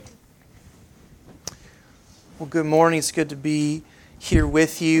Well, good morning. It's good to be here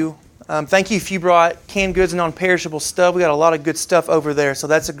with you. Thank you if you brought canned goods and non-perishable stuff. We got a lot of good stuff over there, so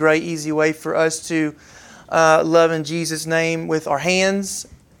that's a great, easy way for us to love in Jesus' name with our hands.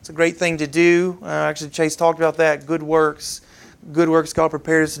 It's a great thing to do. Actually, Chase talked about that. Good works God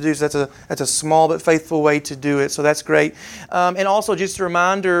prepared us to do. So that's a small but faithful way to do it. So that's great. And also, just a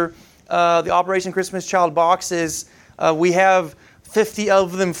reminder, the Operation Christmas Child boxes, we have 50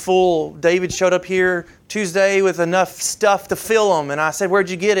 of them full. David showed up here Tuesday with enough stuff to fill them. And I said, "Where'd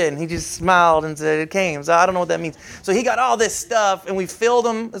you get it?" And he just smiled and said, "It came." So I don't know what that means. So he got all this stuff and we filled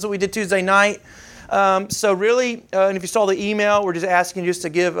them. That's what we did Tuesday night. So really, and if you saw the email, we're just asking just to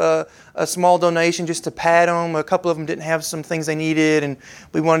give a small donation just to pad them. A couple of them didn't have some things they needed, and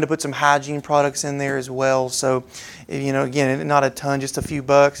we wanted to put some hygiene products in there as well. So, again, not a ton, just a few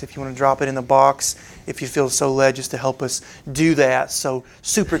bucks if you want to drop it in the box, if you feel so led just to help us do that. So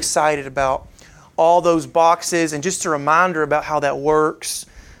super excited about all those boxes, and just a reminder about how that works.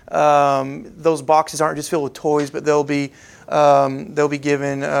 Those boxes aren't just filled with toys, but they'll be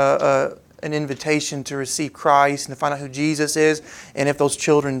given an invitation to receive Christ and to find out who Jesus is. And if those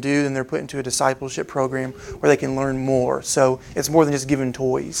children do, then they're put into a discipleship program where they can learn more. So it's more than just giving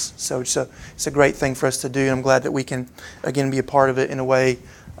toys. So it's a great thing for us to do. And I'm glad that we can, again, be a part of it in a way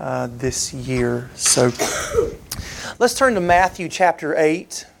this year. So let's turn to Matthew chapter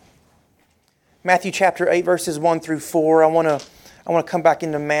 8. Matthew chapter 8, verses 1 through 4. I want to come back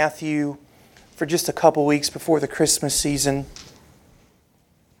into Matthew for just a couple weeks before the Christmas season.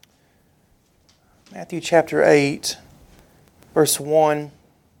 Matthew chapter 8, verse 1.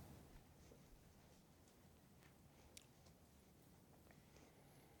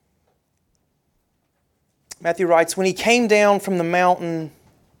 Matthew writes, "When he came down from the mountain,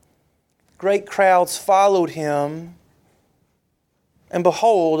 great crowds followed him, and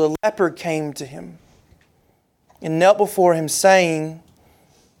behold, a leper came to him and knelt before him, saying,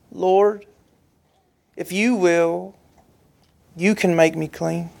 'Lord, if you will, you can make me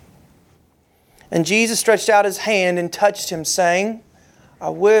clean.' And Jesus stretched out his hand and touched him, saying,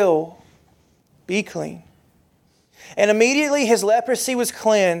 'I will be clean.' And immediately his leprosy was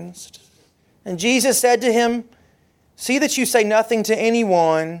cleansed. And Jesus said to him, 'See that you say nothing to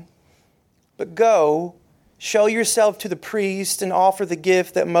anyone, but go, show yourself to the priest and offer the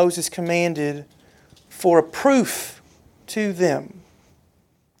gift that Moses commanded for a proof to them.'"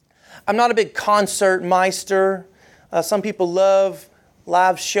 I'm not a big concert meister. Some people love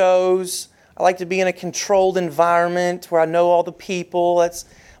live shows. I like to be in a controlled environment where I know all the people. That's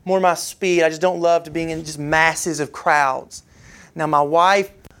more my speed. I just don't love to being in just masses of crowds. Now, my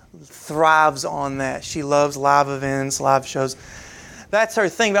wife thrives on that. She loves live events, live shows. That's her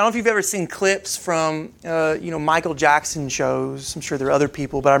thing. But I don't know if you've ever seen clips from, Michael Jackson shows. I'm sure there are other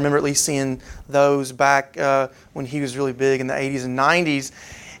people, but I remember at least seeing those back when he was really big in the 80s and 90s.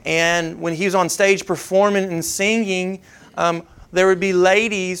 And when he was on stage performing and singing, there would be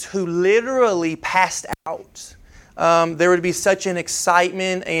ladies who literally passed out. There would be such an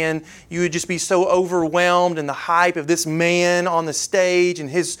excitement, and you would just be so overwhelmed in the hype of this man on the stage and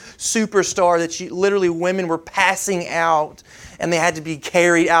his superstar that literally women were passing out, and they had to be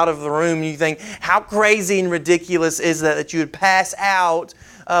carried out of the room. And you think, how crazy and ridiculous is that you would pass out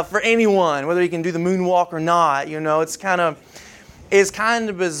for anyone, whether you can do the moonwalk or not? It's kind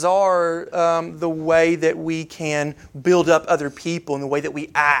of bizarre the way that we can build up other people and the way that we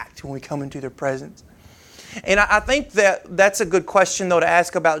act when we come into their presence. And I think that's a good question, though, to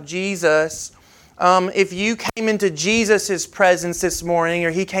ask about Jesus. If you came into Jesus' presence this morning,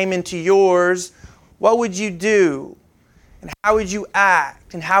 or He came into yours, what would you do? And how would you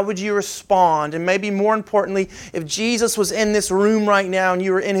act? And how would you respond? And maybe more importantly, if Jesus was in this room right now and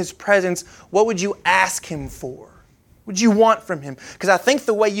you were in His presence, what would you ask Him for? What would you want from Him? Because I think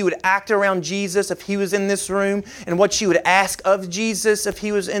the way you would act around Jesus if He was in this room, and what you would ask of Jesus if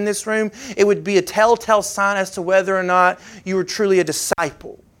He was in this room, it would be a telltale sign as to whether or not you were truly a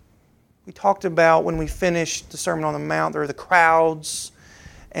disciple. We talked about when we finished the Sermon on the Mount, there are the crowds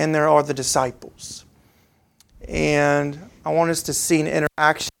and there are the disciples. And I want us to see an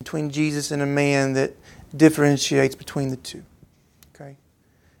interaction between Jesus and a man that differentiates between the two. Okay?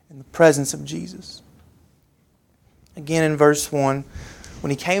 In the presence of Jesus. Again in verse 1, "When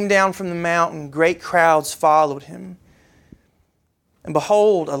he came down from the mountain, great crowds followed him. And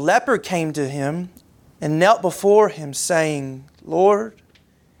behold, a leper came to him and knelt before him, saying, 'Lord,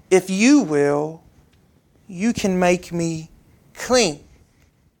 if you will, you can make me clean.'"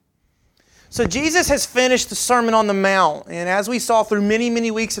 So Jesus has finished the Sermon on the Mount. And as we saw through many, many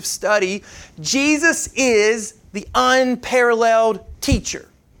weeks of study, Jesus is the unparalleled teacher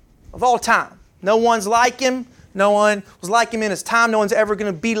of all time. No one's like him. No one was like him in his time. No one's ever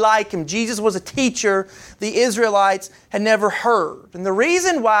going to be like him. Jesus was a teacher the Israelites had never heard. And the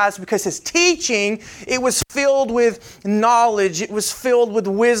reason why is because his teaching, it was filled with knowledge. It was filled with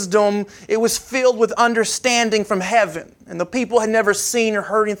wisdom. It was filled with understanding from heaven. And the people had never seen or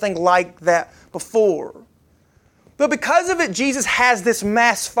heard anything like that before. But because of it, Jesus has this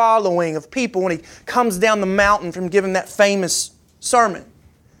mass following of people when he comes down the mountain from giving that famous sermon.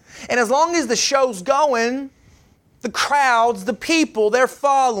 And as long as the show's going, the crowds, the people, they're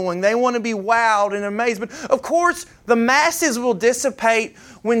following. They want to be wowed and amazed. But of course, the masses will dissipate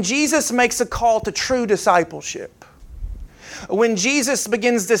when Jesus makes a call to true discipleship. When Jesus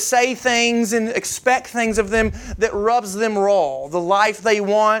begins to say things and expect things of them that rubs them raw. The life they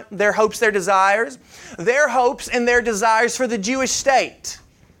want, their hopes, their desires. Their hopes and their desires for the Jewish state.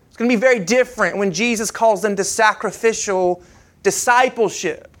 It's going to be very different when Jesus calls them to sacrificial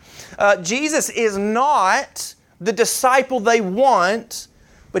discipleship. Jesus is not the disciple they want,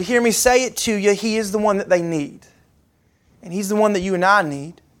 but hear me say it to you, He is the one that they need. And He's the one that you and I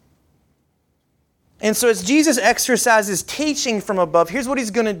need. And so as Jesus exercises teaching from above, here's what He's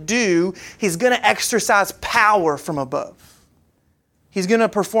going to do. He's going to exercise power from above. He's going to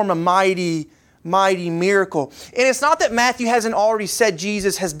perform a mighty miracle. And it's not that Matthew hasn't already said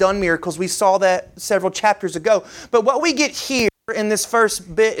Jesus has done miracles. We saw that several chapters ago. But what we get here in this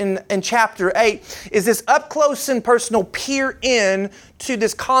first bit in chapter 8 is this up close and personal peer in to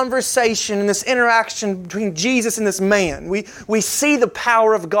this conversation and this interaction between Jesus and this man. We see the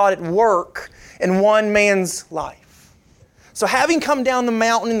power of God at work in one man's life. So having come down the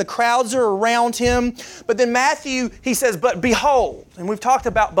mountain and the crowds are around him, but then Matthew, he says, but behold. And we've talked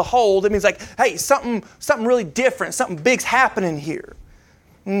about behold. It means like, hey, something really different, something big's happening here.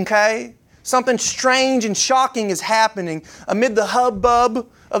 Okay? Something strange and shocking is happening amid the hubbub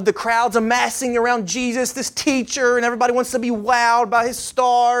of the crowds amassing around Jesus, this teacher, and everybody wants to be wowed by his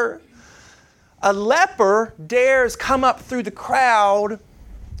star. A leper dares come up through the crowd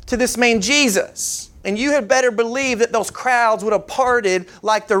to this man Jesus. And you had better believe that those crowds would have parted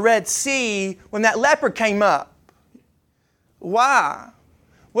like the Red Sea when that leper came up. Why?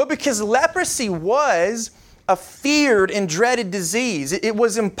 Well, because leprosy was a feared and dreaded disease. It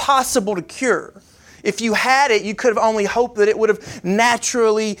was impossible to cure. If you had it, you could have only hoped that it would have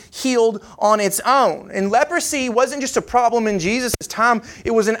naturally healed on its own. And leprosy wasn't just a problem in Jesus' time.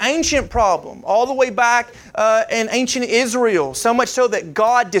 It was an ancient problem all the way back in ancient Israel. So much so that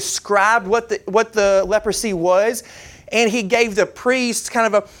God described what the leprosy was. And He gave the priests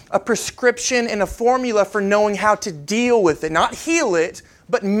kind of a prescription and a formula for knowing how to deal with it. Not heal it,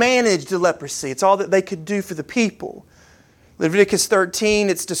 but manage the leprosy. It's all that they could do for the people. Leviticus 13,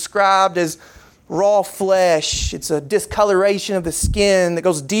 it's described as raw flesh. It's a discoloration of the skin that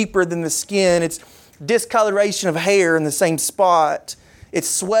goes deeper than the skin. It's discoloration of hair in the same spot. It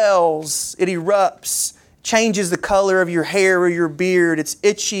swells, it erupts, changes the color of your hair or your beard. It's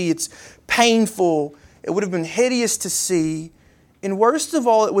itchy, it's painful. It would have been hideous to see. And worst of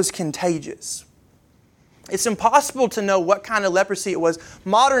all, it was contagious. It's impossible to know what kind of leprosy it was.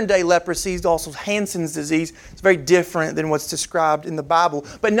 Modern day leprosy is also Hansen's disease. It's very different than what's described in the Bible.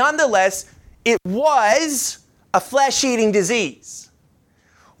 But nonetheless, it was a flesh-eating disease.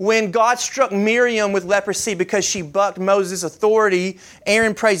 When God struck Miriam with leprosy because she bucked Moses' authority,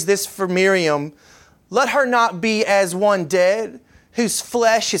 Aaron prays this for Miriam: let her not be as one dead, whose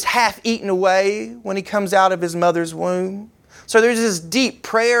flesh is half eaten away when he comes out of his mother's womb. So there's this deep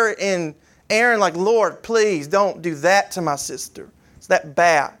prayer in Aaron, like, Lord, please don't do that to my sister. It's that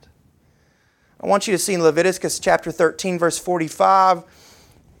bad. I want you to see in Leviticus chapter 13, verse 45,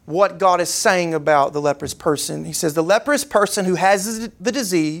 what God is saying about the leprous person. He says, the leprous person who has the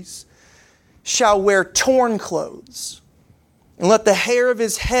disease shall wear torn clothes, and let the hair of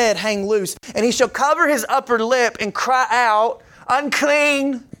his head hang loose, and he shall cover his upper lip and cry out,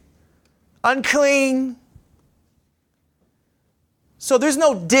 unclean, unclean. So there's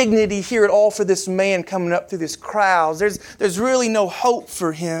no dignity here at all for this man coming up through this crowd. There's really no hope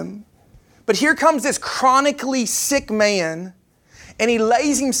for him. But here comes this chronically sick man, and he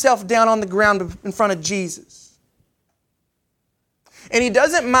lays himself down on the ground in front of Jesus. And he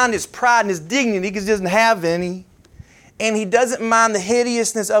doesn't mind his pride and his dignity because he doesn't have any. And he doesn't mind the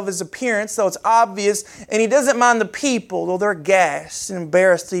hideousness of his appearance, though it's obvious. And he doesn't mind the people, though they're aghast and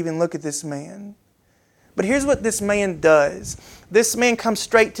embarrassed to even look at this man. But here's what this man does. This man comes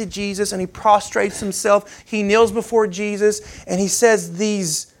straight to Jesus and he prostrates himself. He kneels before Jesus and he says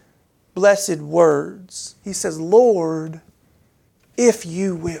these blessed words. He says, Lord, if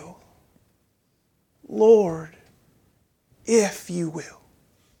you will. Lord, if you will.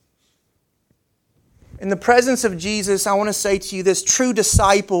 In the presence of Jesus, I want to say to you this: true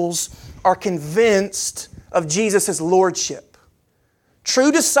disciples are convinced of Jesus' lordship.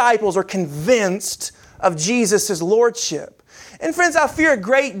 True disciples are convinced of Jesus' lordship. And friends, I fear a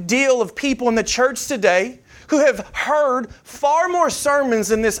great deal of people in the church today who have heard far more sermons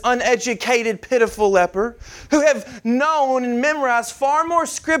than this uneducated, pitiful leper, who have known and memorized far more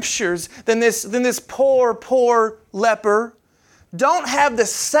scriptures than this poor leper, don't have the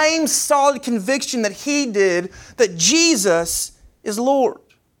same solid conviction that he did that Jesus is Lord.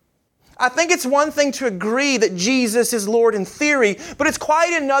 I think it's one thing to agree that Jesus is Lord in theory, but it's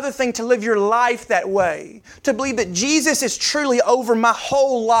quite another thing to live your life that way. To believe that Jesus is truly over my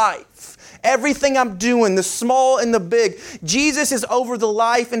whole life. Everything I'm doing, the small and the big. Jesus is over the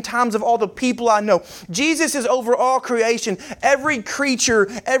life and times of all the people I know. Jesus is over all creation, every creature,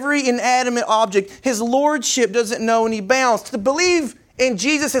 every inanimate object. His lordship doesn't know any bounds. To believe in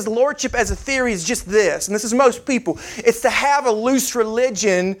Jesus' lordship as a theory is just this, and this is most people. It's to have a loose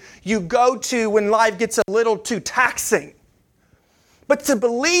religion you go to when life gets a little too taxing. But to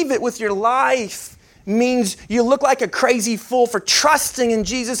believe it with your life means you look like a crazy fool for trusting in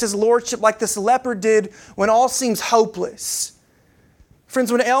Jesus' lordship like this leper did when all seems hopeless.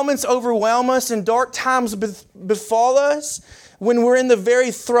 Friends, when ailments overwhelm us and dark times befall us, when we're in the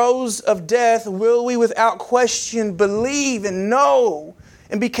very throes of death, will we without question believe and know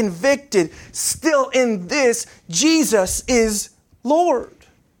and be convicted still in this, Jesus is Lord?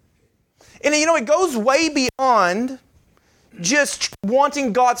 And it goes way beyond just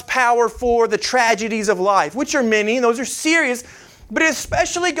wanting God's power for the tragedies of life, which are many, and those are serious, but it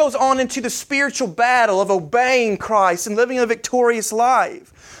especially goes on into the spiritual battle of obeying Christ and living a victorious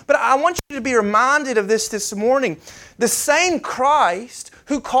life. But I want you to be reminded of this morning. The same Christ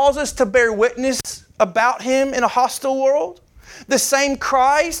who calls us to bear witness about Him in a hostile world, the same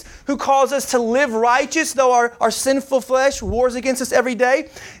Christ who calls us to live righteous though our sinful flesh wars against us every day,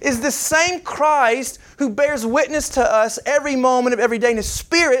 is the same Christ who bears witness to us every moment of every day in His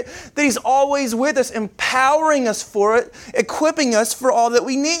Spirit that He's always with us, empowering us for it, equipping us for all that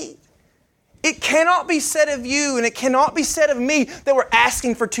we need. It cannot be said of you and it cannot be said of me that we're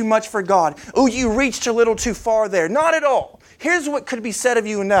asking for too much for God. Oh, you reached a little too far there. Not at all. Here's what could be said of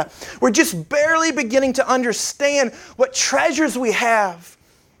you and I. We're just barely beginning to understand what treasures we have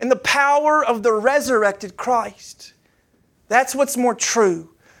in the power of the resurrected Christ. That's what's more true.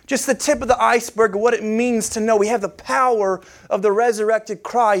 Just the tip of the iceberg of what it means to know we have the power of the resurrected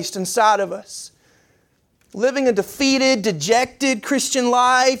Christ inside of us. Living a defeated, dejected Christian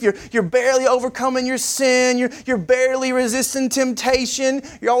life. You're barely overcoming your sin. You're barely resisting temptation.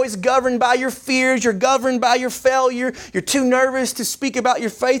 You're always governed by your fears. You're governed by your failure. You're too nervous to speak about your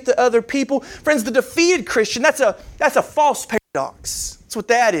faith to other people. Friends, the defeated Christian, that's a false paradox. That's what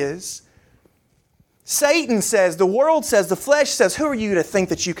that is. Satan says, the world says, the flesh says, who are you to think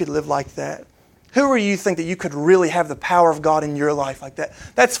that you could live like that? Who are you to think that you could really have the power of God in your life like that?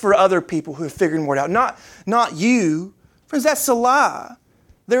 That's for other people who have figured more out. Not you. Friends, that's a lie.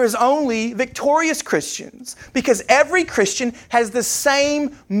 There is only victorious Christians because every Christian has the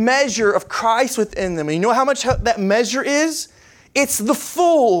same measure of Christ within them. And you know how much that measure is? It's the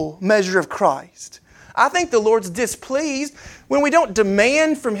full measure of Christ. I think the Lord's displeased when we don't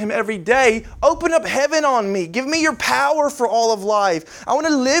demand from Him every day, open up heaven on me. Give me your power for all of life. I want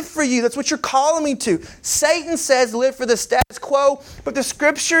to live for you. That's what you're calling me to. Satan says live for the status quo, but the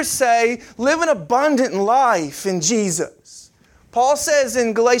Scriptures say live an abundant life in Jesus. Paul says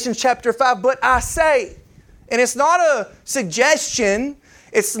in Galatians chapter 5, but I say, and it's not a suggestion,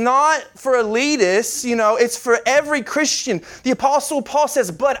 it's not for elitists, it's for every Christian. The Apostle Paul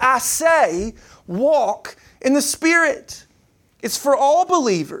says, but I say, walk in the Spirit. It's for all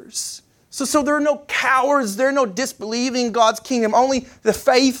believers. So there are no cowards, there are no disbelieving in God's kingdom, only the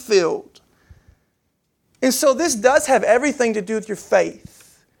faith-filled. And so this does have everything to do with your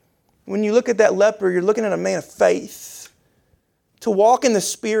faith. When you look at that leper, you're looking at a man of faith. To walk in the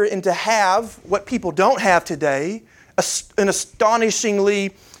Spirit and to have what people don't have today, an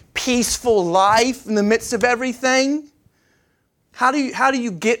astonishingly peaceful life in the midst of everything. How do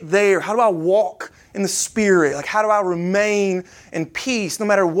you get there? How do I walk in the Spirit? How do I remain in peace no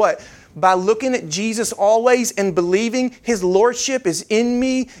matter what? By looking at Jesus always and believing His Lordship is in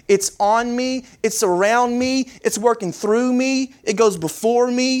me, it's on me, it's around me, it's working through me, it goes before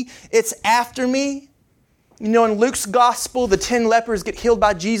me, it's after me. In Luke's Gospel, the 10 lepers get healed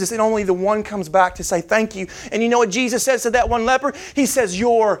by Jesus and only the one comes back to say thank you. And you know what Jesus says to that one leper? He says,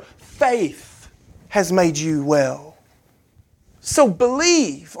 your faith has made you well. So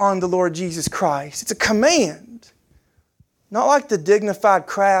believe on the Lord Jesus Christ. It's a command. Not like the dignified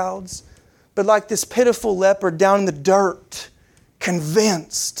crowds, but like this pitiful leper down in the dirt,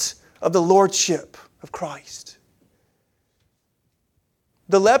 convinced of the lordship of Christ.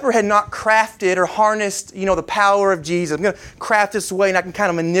 The leper had not crafted or harnessed, the power of Jesus. I'm going to craft this way and I can kind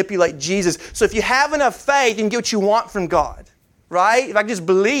of manipulate Jesus. So if you have enough faith, you can get what you want from God. Right? If I just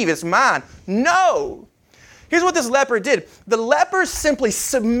believe it's mine. No! Here's what this leper did. The leper simply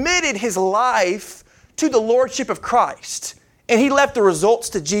submitted his life to the lordship of Christ. And he left the results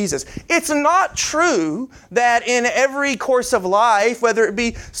to Jesus. It's not true that in every course of life, whether it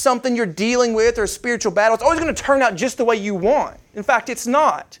be something you're dealing with or a spiritual battle, it's always going to turn out just the way you want. In fact, it's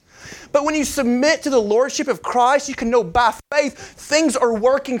not. But when you submit to the lordship of Christ, you can know by faith, things are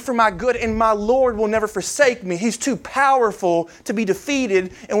working for my good and my Lord will never forsake me. He's too powerful to be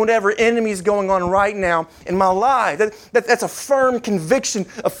defeated in whatever enemy is going on right now in my life. That's a firm conviction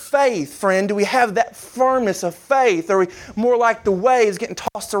of faith, friend. Do we have that firmness of faith? Or are we more like the waves getting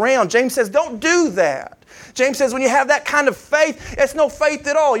tossed around? James says, don't do that. James says when you have that kind of faith, it's no faith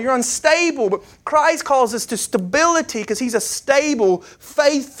at all. You're unstable. But Christ calls us to stability because He's a stable,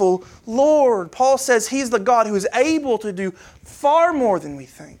 faithful Lord. Paul says He's the God who is able to do far more than we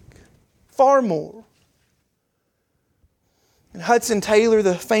think. Far more. And Hudson Taylor,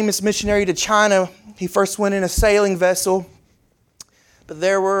 the famous missionary to China, he first went in a sailing vessel, but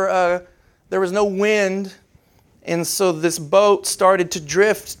there was no wind. And so this boat started to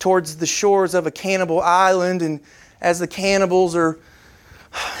drift towards the shores of a cannibal island. And as the cannibals are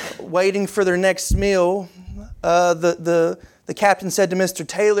waiting for their next meal, the captain said to Mr.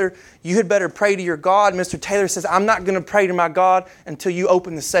 Taylor, you had better pray to your God. Mr. Taylor says, I'm not going to pray to my God until you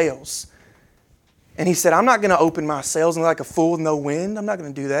open the sails. And he said, I'm not going to open my sails and like a fool with no wind. I'm not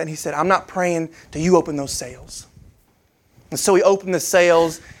going to do that. And he said, I'm not praying till you open those sails. And so he opened the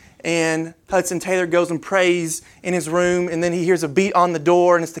sails. And Hudson Taylor goes and prays in his room, and then he hears a beat on the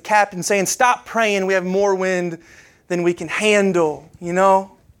door, and it's the captain saying, stop praying, we have more wind than we can handle,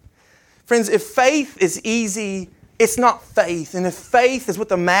 Friends, if faith is easy, it's not faith. And if faith is what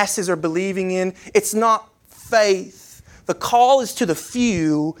the masses are believing in, it's not faith. The call is to the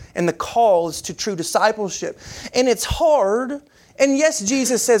few, and the call is to true discipleship. And it's hard, and yes,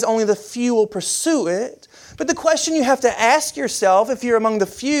 Jesus says only the few will pursue it. But the question you have to ask yourself, if you're among the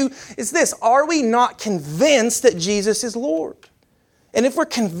few, is this: are we not convinced that Jesus is Lord? And if we're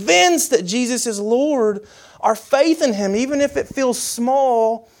convinced that Jesus is Lord, our faith in Him, even if it feels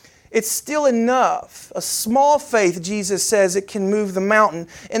small, it's still enough. A small faith, Jesus says, it can move the mountain.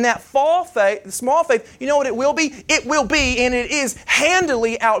 And that small faith, you know what it will be? It will be, and it is,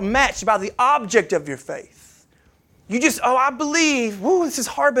 handily outmatched by the object of your faith. You just, I believe, this is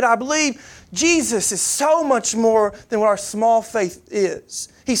hard, but I believe Jesus is so much more than what our small faith is.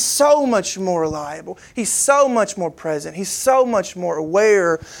 He's so much more reliable. He's so much more present. He's so much more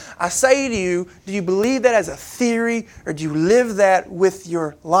aware. I say to you, do you believe that as a theory, or do you live that with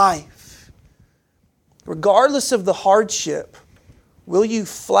your life? Regardless of the hardship, will you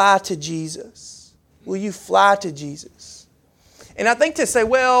fly to Jesus? Will you fly to Jesus? And I think to say,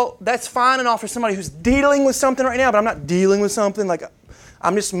 well, that's fine and all for somebody who's dealing with something right now, but I'm not dealing with something, like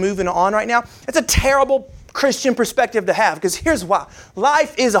I'm just moving on right now. It's a terrible Christian perspective to have, because here's why.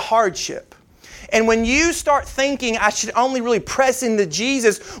 Life is a hardship. And when you start thinking I should only really press into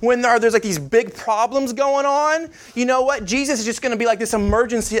Jesus when there's like these big problems going on, you know what? Jesus is just going to be like this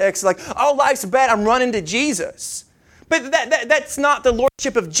emergency exit, like, oh, life's bad, I'm running to Jesus. But that's not the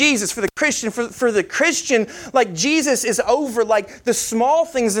lordship of Jesus for the Christian. For the Christian, like Jesus is over like the small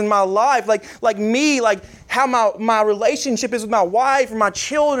things in my life, like me, like how my relationship is with my wife or my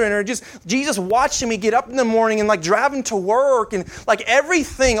children, or just Jesus watching me get up in the morning and like driving to work and like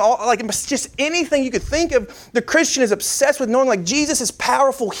everything, like just anything you could think of. The Christian is obsessed with knowing like Jesus is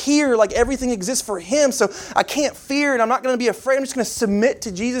powerful here, like everything exists for Him, so I can't fear and I'm not going to be afraid. I'm just going to submit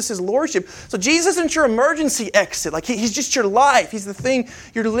to Jesus' lordship. So Jesus isn't your emergency exit. Like He's just your life. He's the thing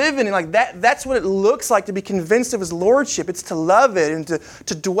you're living in. Like that's what it looks like to be convinced of His lordship. It's to love it and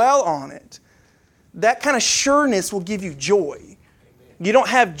to dwell on it. That kind of sureness will give you joy. You don't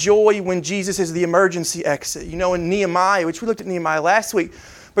have joy when Jesus is the emergency exit. In Nehemiah, which we looked at Nehemiah last week,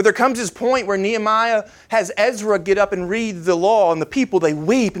 but there comes this point where Nehemiah has Ezra get up and read the law, and the people, they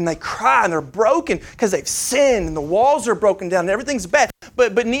weep and they cry and they're broken because they've sinned and the walls are broken down and everything's bad.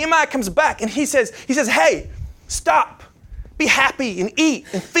 But Nehemiah comes back and he says, hey, stop. Be happy and eat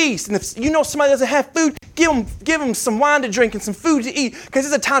and feast. And if you know somebody doesn't have food, give them some wine to drink and some food to eat, because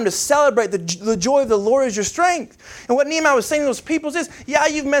it's a time to celebrate. The joy of the Lord is your strength. And what Nehemiah was saying to those people is, yeah,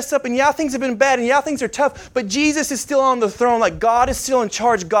 you've messed up, and yeah, things have been bad, and yeah, things are tough, but Jesus is still on the throne. Like, God is still in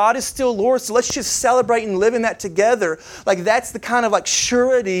charge. God is still Lord. So let's just celebrate and live in that together. Like, that's the kind of like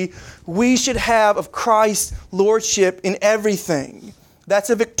surety we should have of Christ's lordship in everything. That's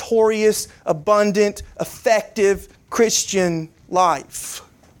a victorious, abundant, effective Christian life.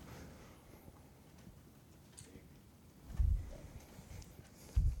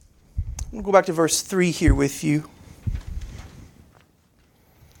 I'm going to go back to verse 3 here with you.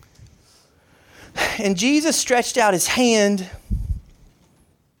 And Jesus stretched out his hand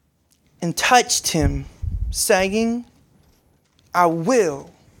and touched him, saying, I will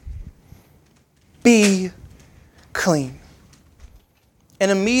be clean.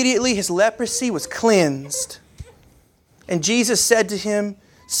 And immediately his leprosy was cleansed. And Jesus said to him,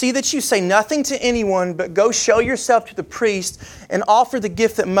 see that you say nothing to anyone, but go show yourself to the priest and offer the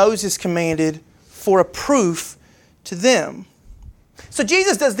gift that Moses commanded for a proof to them. So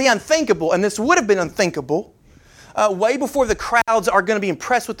Jesus does the unthinkable, and this would have been unthinkable. Way before the crowds are going to be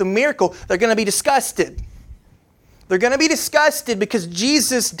impressed with the miracle, they're going to be disgusted. They're going to be disgusted because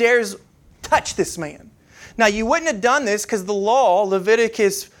Jesus dares touch this man. Now, you wouldn't have done this because the law,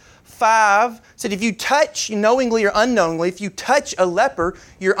 Leviticus 5, said if you touch, knowingly or unknowingly, if you touch a leper,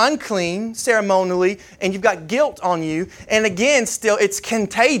 you're unclean ceremonially, and you've got guilt on you. And again, still, it's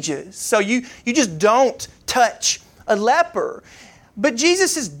contagious. So you just don't touch a leper. But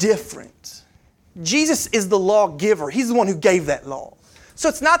Jesus is different. Jesus is the lawgiver. He's the one who gave that law. So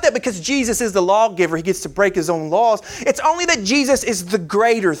it's not that because Jesus is the lawgiver, he gets to break his own laws. It's only that Jesus is the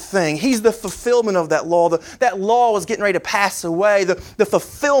greater thing. He's the fulfillment of that law. That law was getting ready to pass away. The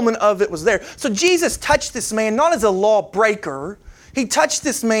fulfillment of it was there. So Jesus touched this man not as a law breaker. He touched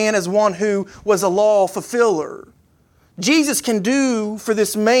this man as one who was a law fulfiller. Jesus can do for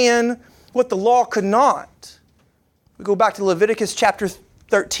this man what the law could not. We go back to Leviticus chapter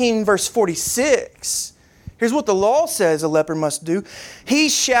 13, verse 46. Here's what the law says a leper must do. He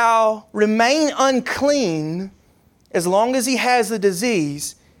shall remain unclean as long as he has the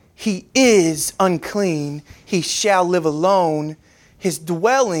disease. He is unclean. He shall live alone. His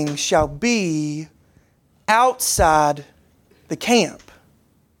dwelling shall be outside the camp.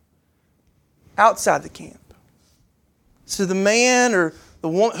 Outside the camp. So the man or the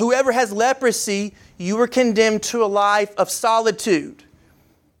woman, whoever has leprosy, you are condemned to a life of solitude.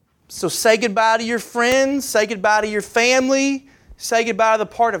 So say goodbye to your friends, say goodbye to your family, say goodbye to the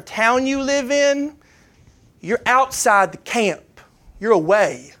part of town you live in. You're outside the camp. You're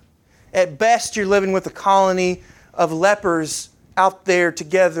away. At best, you're living with a colony of lepers out there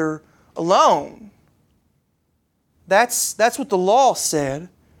together alone. That's what the law said.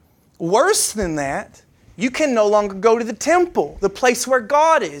 Worse than that, you can no longer go to the temple, the place where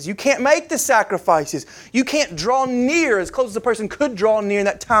God is. You can't make the sacrifices. You can't draw near as close as a person could draw near in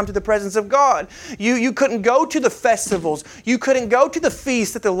that time to the presence of God. You couldn't go to the festivals. You couldn't go to the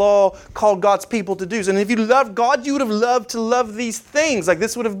feasts that the law called God's people to do. And if you loved God, you would have loved to love these things. Like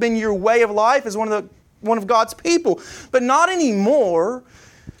this would have been your way of life as one of God's people. But not anymore.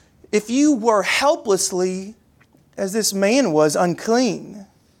 If you were helplessly, as this man was, unclean.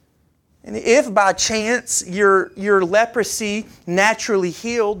 And if by chance your leprosy naturally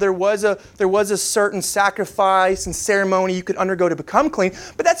healed, there was a certain sacrifice and ceremony you could undergo to become clean,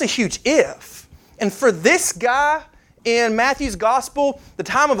 but that's a huge if. And for this guy in Matthew's gospel, the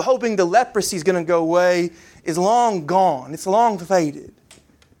time of hoping the leprosy is going to go away is long gone. It's long faded.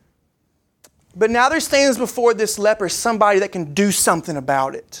 But now there stands before this leper somebody that can do something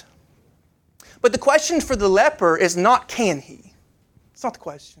about it. But the question for the leper is not can he? It's not the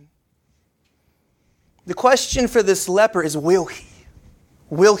question. The question for this leper is, will he?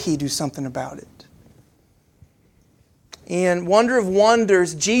 Will he do something about it? In Wonder of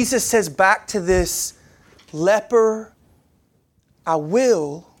Wonders, Jesus says back to this leper, I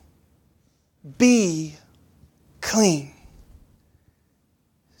will be clean.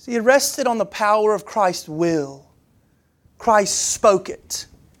 See, it rested on the power of Christ's will. Christ spoke it.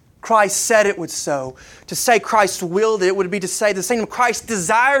 Christ said it would so. To say Christ willed it would be to say the same. Christ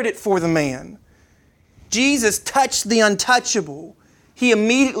desired it for the man. Jesus touched the untouchable. He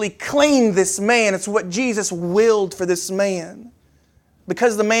immediately cleaned this man. It's what Jesus willed for this man.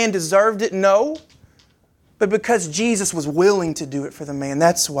 Because the man deserved it? No. But because Jesus was willing to do it for the man.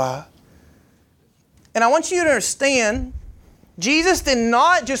 That's why. And I want you to understand, Jesus did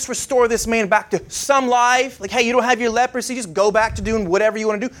not just restore this man back to some life. Like, hey, you don't have your leprosy, just go back to doing whatever you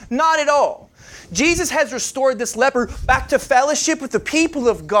want to do. Not at all. Jesus has restored this leper back to fellowship with the people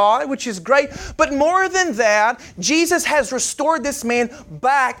of God, which is great. But more than that, Jesus has restored this man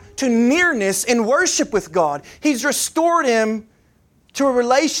back to nearness in worship with God. He's restored him to a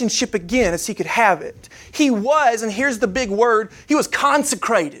relationship again as he could have it. He was, and here's the big word, he was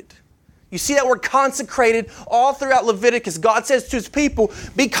consecrated. You see that word consecrated all throughout Leviticus. God says to His people,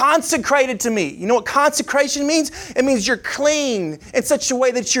 be consecrated to me. You know what consecration means? It means you're clean in such a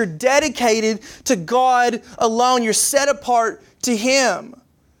way that you're dedicated to God alone. You're set apart to Him.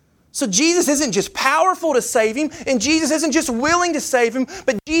 So Jesus isn't just powerful to save him, and Jesus isn't just willing to save him,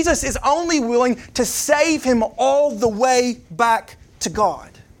 but Jesus is only willing to save him all the way back to God.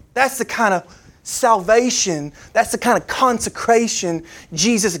 That's the kind of salvation, that's the kind of consecration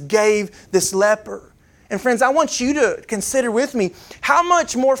Jesus gave this leper. And friends, I want you to consider with me, how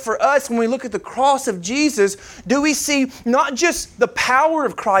much more for us when we look at the cross of Jesus, do we see not just the power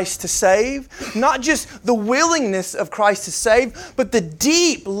of Christ to save, not just the willingness of Christ to save, but the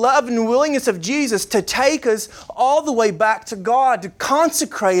deep love and willingness of Jesus to take us all the way back to God, to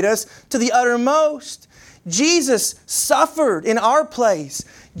consecrate us to the uttermost. Jesus suffered in our place.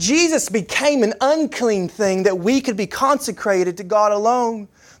 Jesus became an unclean thing that we could be consecrated to God alone.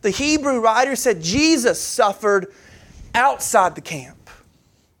 The Hebrew writer said Jesus suffered outside the camp.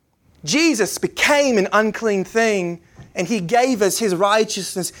 Jesus became an unclean thing, and He gave us His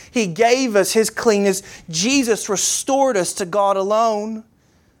righteousness. He gave us His cleanness. Jesus restored us to God alone.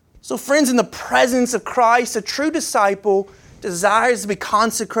 So friends, in the presence of Christ, a true disciple desires to be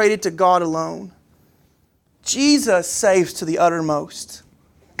consecrated to God alone. Jesus saves to the uttermost,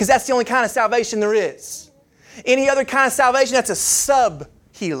 because that's the only kind of salvation there is. Any other kind of salvation, that's a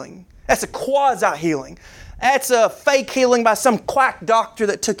sub-healing. That's a quasi-healing. That's a fake healing by some quack doctor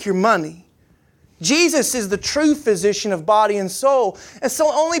that took your money. Jesus is the true physician of body and soul. And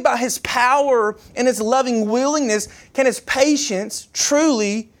so only by His power and His loving willingness can His patients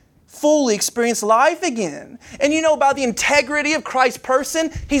truly, fully experience life again. And you know, by the integrity of Christ's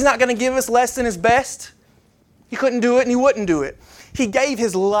person, He's not going to give us less than His best. He couldn't do it and He wouldn't do it. He gave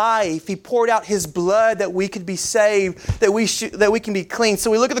His life. He poured out His blood that we could be saved, that we can be clean.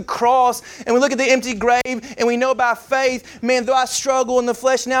 So we look at the cross and we look at the empty grave, and we know by faith, man, though I struggle in the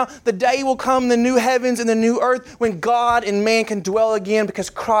flesh now, the day will come, the new heavens and the new earth, when God and man can dwell again, because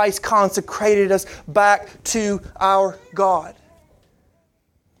Christ consecrated us back to our God.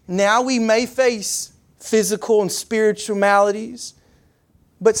 Now we may face physical and spiritual maladies,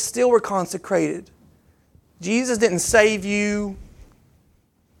 but still we're consecrated. Jesus didn't save you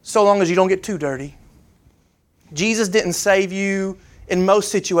so long as you don't get too dirty. Jesus didn't save you in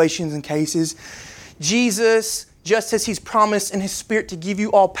most situations and cases. Jesus, just as He's promised in His Spirit to give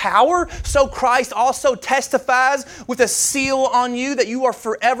you all power, so Christ also testifies with a seal on you that you are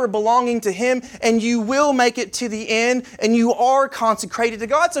forever belonging to Him, and you will make it to the end, and you are consecrated to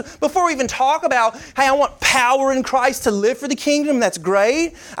God. So before we even talk about, hey, I want power in Christ to live for the kingdom, that's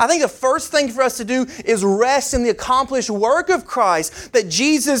great. I think the first thing for us to do is rest in the accomplished work of Christ, that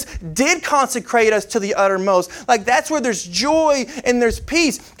Jesus did consecrate us to the uttermost. Like, that's where there's joy and there's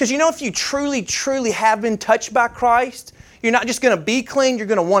peace. Because you know, if you truly, truly have been touched by Christ, you're not just going to be clean, you're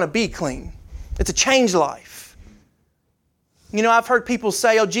going to want to be clean. It's a changed life. You know, I've heard people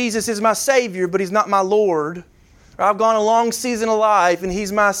say, oh, Jesus is my Savior, but He's not my Lord. Or I've gone a long season of life and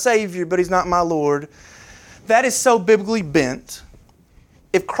He's my Savior, but He's not my Lord. That is so biblically bent.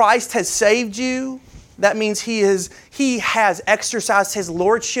 If Christ has saved you, that means He has exercised His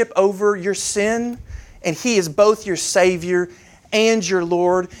lordship over your sin, and He is both your Savior and your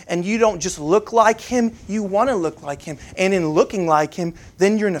Lord, and you don't just look like Him, you want to look like Him. And in looking like Him,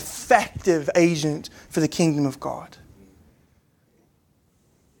 then you're an effective agent for the kingdom of God.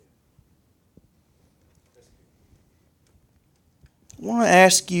 I want to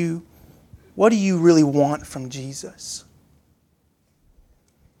ask you, what do you really want from Jesus?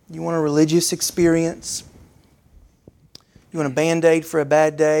 You want a religious experience? You want a Band-Aid for a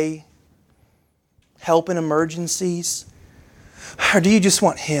bad day? Help in emergencies? Or do you just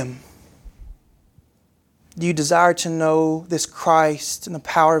want Him? Do you desire to know this Christ and the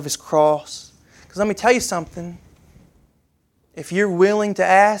power of His cross? Because let me tell you something. If you're willing to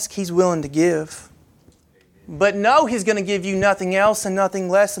ask, He's willing to give. But know He's going to give you nothing else and nothing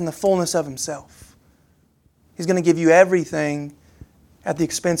less than the fullness of Himself. He's going to give you everything at the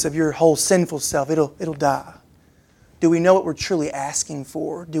expense of your whole sinful self. It'll die. Do we know what we're truly asking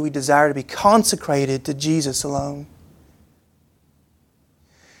for? Do we desire to be consecrated to Jesus alone?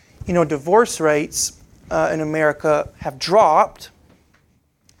 You know, divorce rates in America have dropped,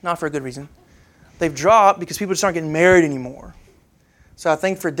 not for a good reason. They've dropped because people just aren't getting married anymore. So I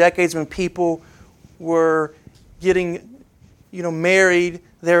think for decades when people were getting, married,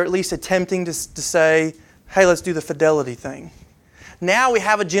 they're at least attempting to say, hey, let's do the fidelity thing. Now we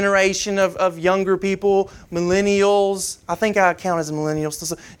have a generation of younger people, millennials. I think I count as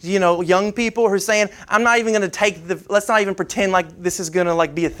millennials. Young people who are saying, I'm not even going to let's not even pretend like this is going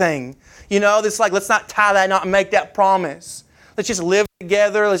to be a thing. Let's not tie that knot and make that promise. Let's just live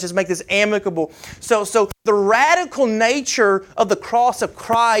together. Let's just make this amicable. So the radical nature of the cross of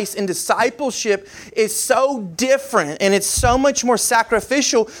Christ in discipleship is so different, and it's so much more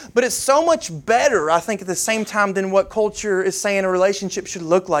sacrificial, but it's so much better, I think, at the same time than what culture is saying a relationship should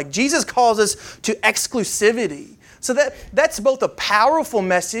look like. Jesus calls us to exclusivity. So that's both a powerful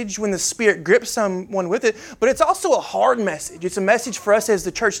message when the Spirit grips someone with it, but it's also a hard message. It's a message for us as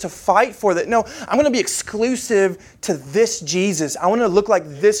the church to fight for that. No, I'm going to be exclusive to this Jesus. I want to look like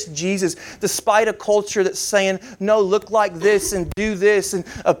this Jesus, despite a culture that's saying, no, look like this and do this and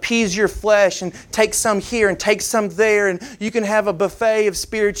appease your flesh and take some here and take some there and you can have a buffet of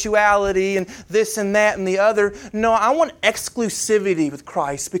spirituality and this and that and the other. No, I want exclusivity with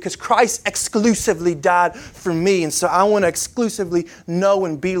Christ because Christ exclusively died for me. And so I want to exclusively know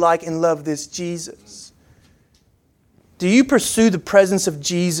and be like and love this Jesus. Do you pursue the presence of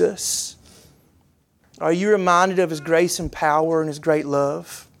Jesus? Are you reminded of His grace and power and His great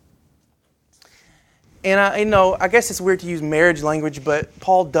love? And I guess it's weird to use marriage language, but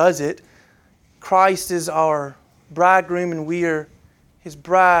Paul does it. Christ is our bridegroom and we are His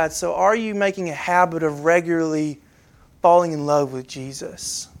bride. So are you making a habit of regularly falling in love with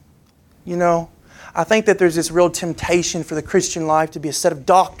Jesus? I think that there's this real temptation for the Christian life to be a set of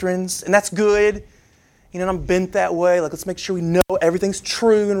doctrines, and that's good. And I'm bent that way. Let's make sure we know everything's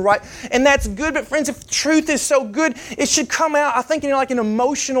true and right. And that's good, but friends, if truth is so good, it should come out, I think, like an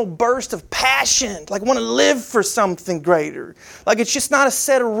emotional burst of passion. I want to live for something greater. It's just not a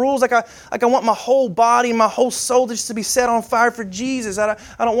set of rules. I want my whole body, my whole soul just to be set on fire for Jesus. I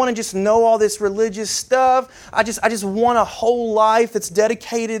don't want to just know all this religious stuff. I just want a whole life that's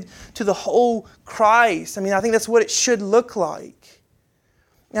dedicated to the whole Christ. I think that's what it should look like.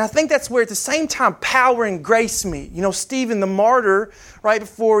 And I think that's where at the same time power and grace meet. Stephen the martyr, right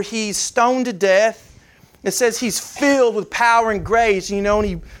before he's stoned to death, it says he's filled with power and grace, and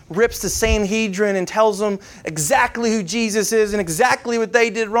he rips the Sanhedrin and tells them exactly who Jesus is and exactly what they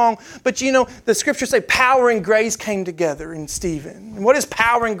did wrong. But the scriptures say power and grace came together in Stephen. And what is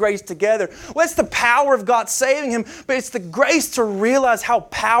power and grace together? Well, it's the power of God saving him, but it's the grace to realize how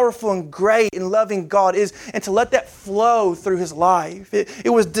powerful and great and loving God is and to let that flow through his life.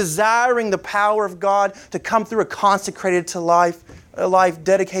 It was desiring the power of God to come through a consecrated life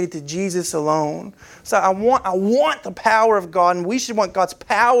dedicated to Jesus alone. So I want the power of God, and we should want God's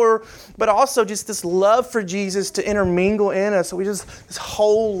power, but also just this love for Jesus to intermingle in us. So this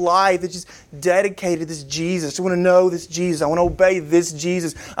whole life that's just dedicated to this Jesus. I want to know this Jesus. I want to obey this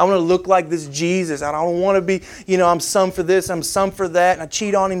Jesus. I want to look like this Jesus. I don't want to be, I'm some for this, I'm some for that, and I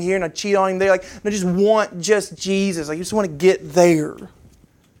cheat on him here and I cheat on him there. I just want just Jesus. I just want to get there.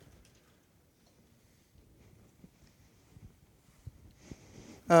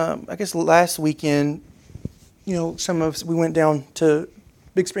 I guess last weekend, some of us, we went down to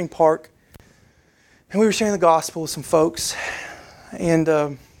Big Spring Park and we were sharing the gospel with some folks. And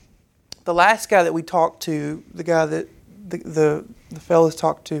the last guy that we talked to, the guy that the fellas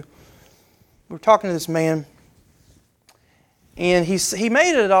talked to, we were talking to this man, and he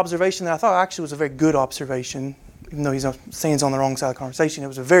made an observation that I thought actually was a very good observation, even though he's saying it's on the wrong side of the conversation. It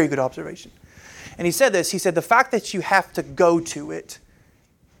was a very good observation. And he said this, he said, the fact that you have to go to it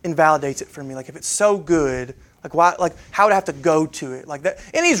invalidates it for me. If it's so good, why? How would I have to go to it like that?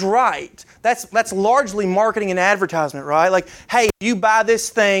 And he's right. That's largely marketing and advertisement, right? Hey, if you buy this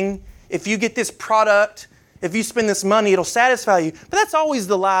thing, if you get this product, if you spend this money, it'll satisfy you. But that's always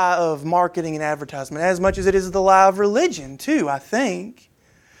the lie of marketing and advertisement, as much as it is the lie of religion too, I think.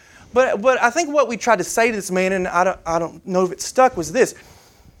 But I think what we tried to say to this man, and I don't know if it stuck, was this.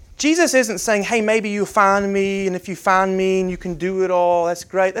 Jesus isn't saying, hey, maybe you'll find me, and if you find me and you can do it all, that's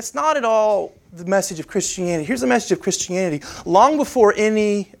great. That's not at all the message of Christianity. Here's the message of Christianity. Long before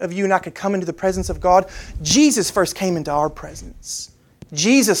any of you and I could come into the presence of God, Jesus first came into our presence.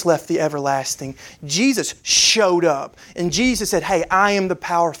 Jesus left the everlasting. Jesus showed up. And Jesus said, hey, I am the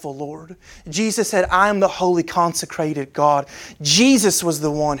powerful Lord. Jesus said, I am the holy consecrated God. Jesus was the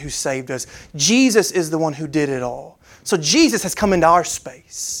one who saved us. Jesus is the one who did it all. So Jesus has come into our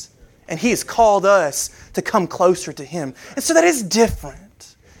space. And He has called us to come closer to Him. And so that is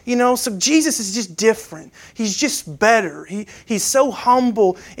different. So Jesus is just different. He's just better. He's so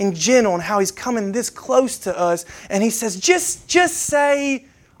humble and gentle in how He's coming this close to us. And He says, just say,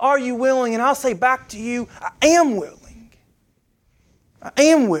 Are you willing? And I'll say back to you, I am willing. I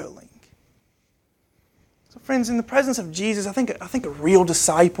am willing. So friends, in the presence of Jesus, I think a real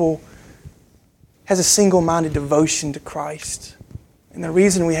disciple has a single-minded devotion to Christ. And the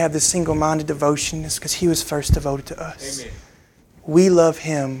reason we have this single-minded devotion is because He was first devoted to us. Amen. We love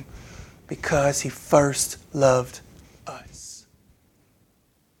Him because He first loved us.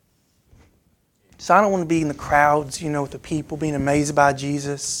 So I don't want to be in the crowds, with the people being amazed by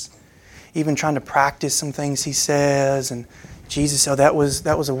Jesus, even trying to practice some things He says, and Jesus, that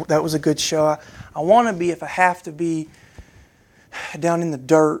was a good show. I want to be, if I have to be, down in the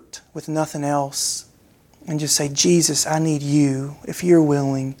dirt with nothing else, and just say, Jesus, I need You. If You're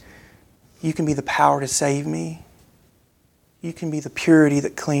willing, You can be the power to save me. You can be the purity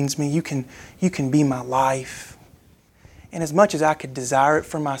that cleans me. You can be my life. And as much as I could desire it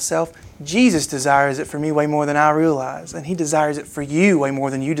for myself, Jesus desires it for me way more than I realize. And He desires it for you way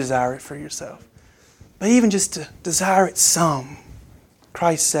more than you desire it for yourself. But even just to desire it some,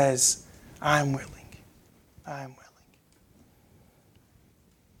 Christ says, I am willing. I am willing.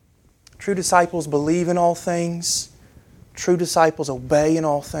 True disciples believe in all things. True disciples obey in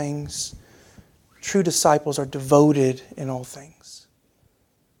all things. True disciples are devoted in all things.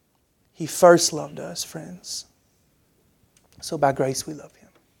 He first loved us, friends. So by grace we love Him.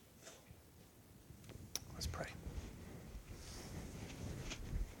 Let's pray.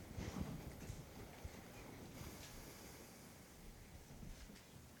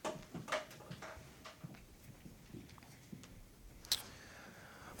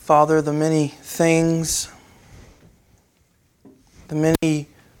 Father, the many things, the many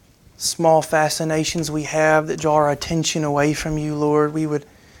small fascinations we have that draw our attention away from You, Lord, we would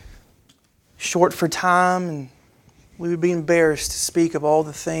short for time, and we would be embarrassed to speak of all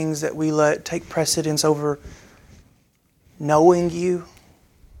the things that we let take precedence over knowing You,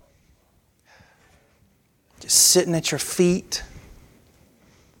 just sitting at Your feet,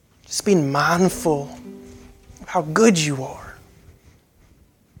 just being mindful of how good You are,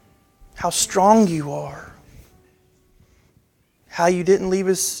 how strong You are, how You didn't leave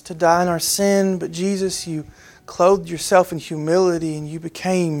us to die in our sin, but Jesus, You clothed Yourself in humility and You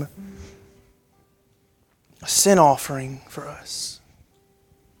became a sin offering for us.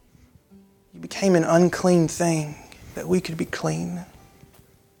 You became an unclean thing that we could be clean.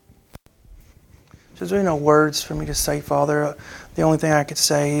 So there's really no words for me to say, Father. The only thing I could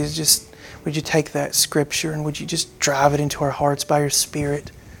say is just, would You take that Scripture and would You just drive it into our hearts by Your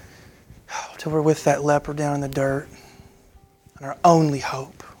Spirit till we're with that leper down in the dirt. And our only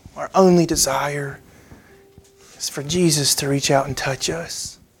hope, our only desire is for Jesus to reach out and touch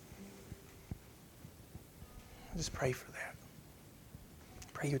us. I just pray for that.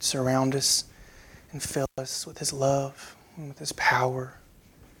 Pray You would surround us and fill us with His love and with His power.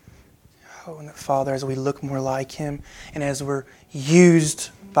 Oh, and that, Father, as we look more like Him and as we're used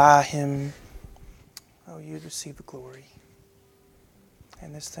by Him, oh, You'd receive the glory.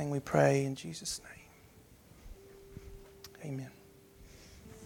 And this thing we pray in Jesus' name. Amen.